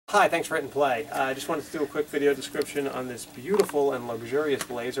Hi, thanks for hitting play. I just wanted to do a quick video description on this beautiful and luxurious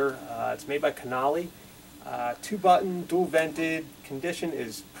blazer. It's made by Canali. 2-button, dual vented, condition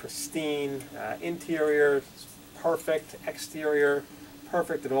is pristine, interior is perfect, exterior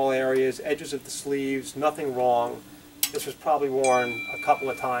perfect in all areas, edges of the sleeves, nothing wrong. This was probably worn a couple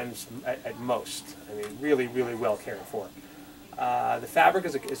of times at most. I mean, really, really well cared for. The fabric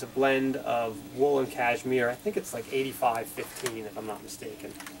is a blend of wool and cashmere. I think it's like 85-15 if I'm not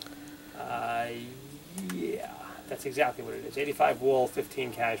mistaken. Yeah, that's exactly what it is. 85 wool,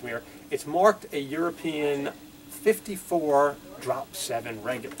 15 cashmere. It's marked a European 54 drop 7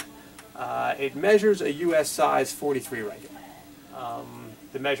 regular. It measures a US size 43 regular.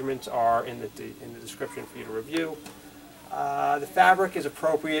 The measurements are in the description for you to review. The fabric is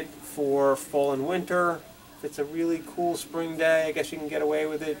appropriate for fall and winter. If it's a really cool spring day, I guess you can get away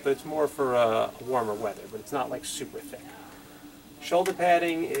with it, but it's more for warmer weather, but it's not like super thick. Shoulder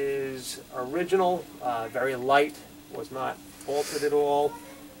padding is original, very light, was not altered at all,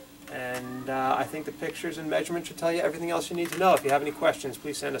 and I think the pictures and measurements should tell you everything else you need to know. If you have any questions,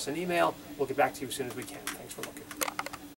 please send us an email. We'll get back to you as soon as we can. Thanks for looking.